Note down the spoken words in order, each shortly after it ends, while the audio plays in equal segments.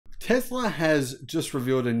Tesla has just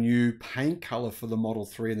revealed a new paint color for the Model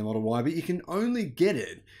 3 and the Model Y, but you can only get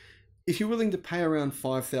it if you're willing to pay around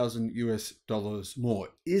 $5,000 more.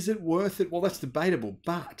 Is it worth it? Well, that's debatable,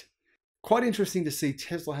 but quite interesting to see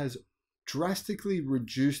Tesla has drastically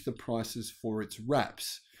reduced the prices for its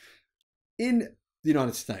wraps. In the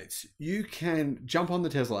United States, you can jump on the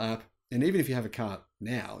Tesla app, and even if you have a car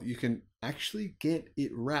now, you can actually get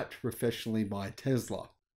it wrapped professionally by Tesla.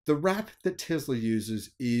 The wrap that Tesla uses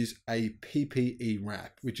is a PPE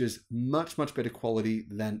wrap, which is much better quality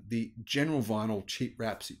than the general vinyl cheap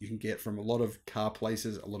wraps that you can get from a lot of car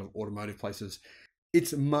places, a lot of automotive places.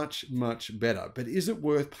 It's much better. But is it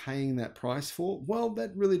worth paying that price for? Well,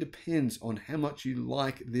 that really depends on how much you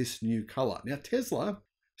like this new color. Now, Tesla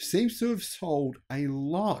seems to have sold a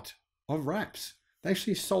lot of wraps. They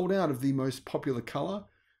actually sold out of the most popular color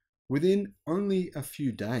within only a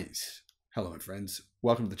few days. Hello, my friends.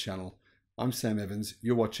 Welcome to the channel. I'm Sam Evans.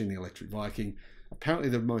 You're watching the Electric Viking. Apparently,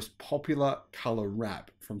 the most popular color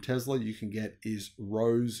wrap from Tesla you can get is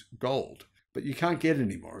rose gold, but you can't get it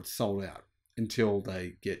anymore. It's sold out until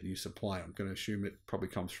they get new supply. I'm going to assume it probably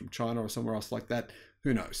comes from China or somewhere else like that.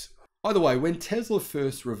 Who knows? Either way, when Tesla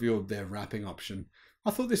first revealed their wrapping option,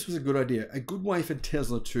 I thought this was a good idea, a good way for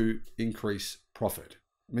Tesla to increase profit.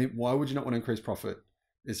 I mean, why would you not want to increase profit?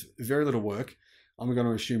 It's very little work. I'm going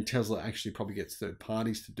to assume Tesla actually probably gets third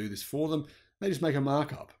parties to do this for them. They just make a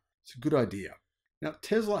markup. It's a good idea. Now,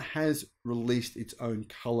 Tesla has released its own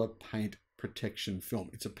color paint protection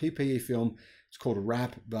film. It's a PPE film. It's called a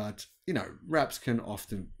wrap, but you know, wraps can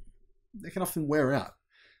often wear out.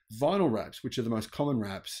 Vinyl wraps, which are the most common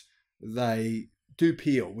wraps, they do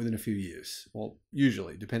peel within a few years. Well,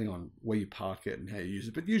 usually, depending on where you park it and how you use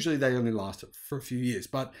it, but usually they only last for a few years.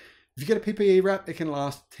 But if you get a PPE wrap, it can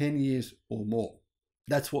last 10 years or more.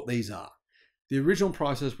 That's what these are. The original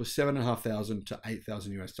prices were $7,500 to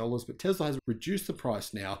 $8,000 but Tesla has reduced the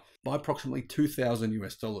price now by approximately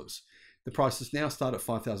 $2,000. The prices now start at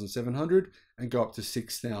 $5,700 and go up to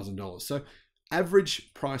 $6,000. So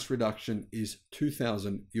average price reduction is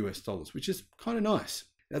 $2,000, which is kind of nice.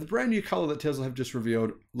 Now, the brand new color that Tesla have just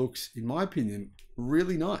revealed looks, in my opinion,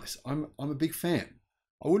 really nice. I'm a big fan.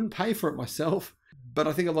 I wouldn't pay for it myself, but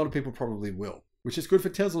I think a lot of people probably will, which is good for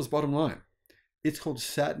Tesla's bottom line. It's called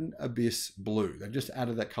Satin Abyss Blue. They've just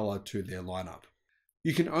added that color to their lineup.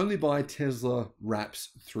 You can only buy Tesla wraps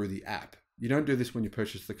through the app. You don't do this when you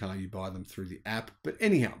purchase the car, you buy them through the app. But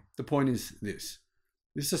anyhow, the point is this.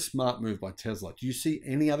 This is a smart move by Tesla. Do you see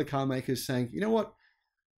any other car makers saying, you know what?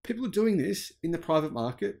 People are doing this in the private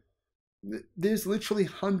market. There's literally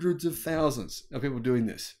hundreds of thousands of people doing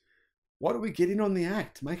this. Why don't we get in on the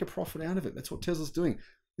act? Make a profit out of it. That's what Tesla's doing.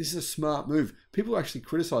 This is a smart move. People are actually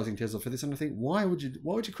criticizing Tesla for this, and I think, why would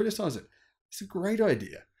you criticize it? It's a great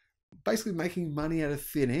idea. Basically making money out of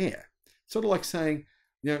thin air. Sort of like saying,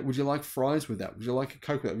 you know, would you like fries with that? Would you like a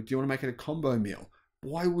Coke with that? Do you want to make it a combo meal?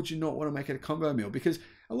 Why would you not want to make it a combo meal? Because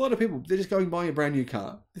a lot of people, they're just going buying a brand new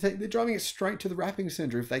car. They're driving it straight to the wrapping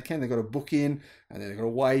center if they can. They've got to book in, and then they've got to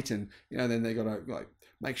wait, and you know, then they've got to like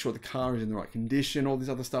make sure the car is in the right condition, all this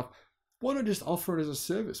other stuff. Why not just offer it as a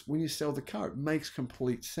service when you sell the car? It makes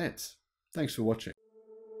complete sense. Thanks for watching.